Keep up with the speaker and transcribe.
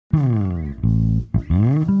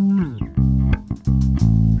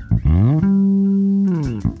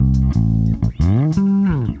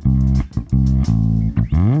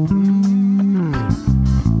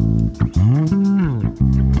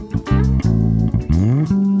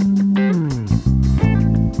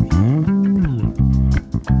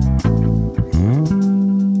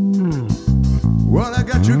What I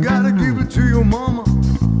got, you gotta give it to your mama.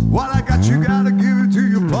 What I got, you gotta give it to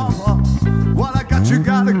your papa. What I got, you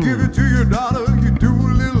gotta give it to your daughter. You do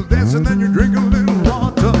a little dance and then you drink a little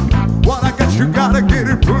water. What I got, you gotta get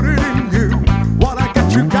it, put it in you. What I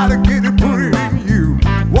got, you gotta get it, put it in you.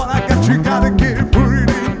 What I got, you gotta get it, put it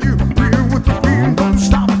in you. Real with the beam, don't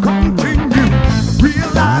stop, continue.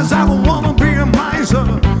 Realize I don't wanna be a miser.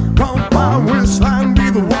 Compound with slang, be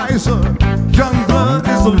the wiser. Young blood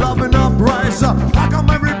is the loving upriser. How come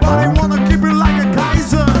everybody wanna keep it like a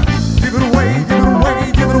Kaiser? Give it away, give it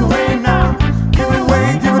away, give it away now. Give it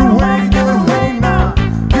away, give it away, give it away now.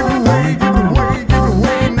 Give it away, give it away, give it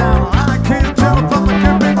away now. I can't tell from the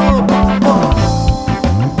camping or the bumper.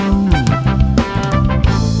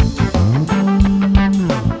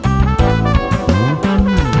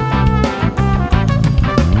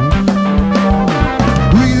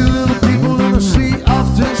 We little people in a sea of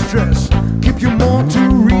distress. Give you more to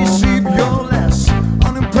receive your less.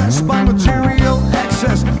 Unimpressed by material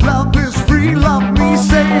excess. Love is free, love me,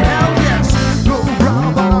 say hell yes. No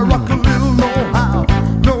round, but I rock a little know-how.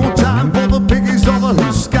 No time for the piggies or the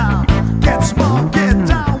hooskow. Get smart, get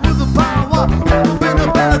down with the power. Never been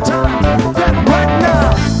a better time than right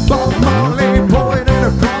now. Bob Marley, poet in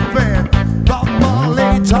a coffin. Bob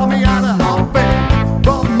Marley taught me how to hop it.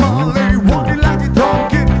 Bob Marley, walking like a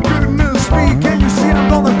donkey. Goodness me, can you see I'm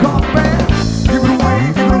gonna cough it? Give it away,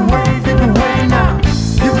 give it away, give it away now.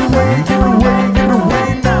 Give it away, give it away, give it away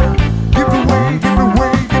now. Give it away, give it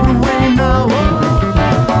away, give it away now.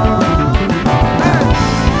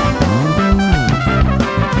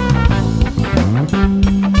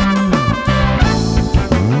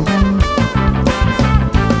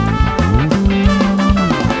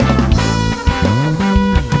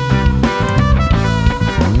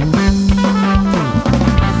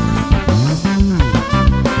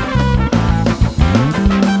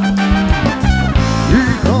 We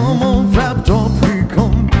come on, flapped off, we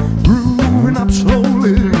come grooving up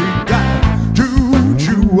slowly. Got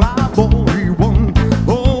choo-choo eyeball.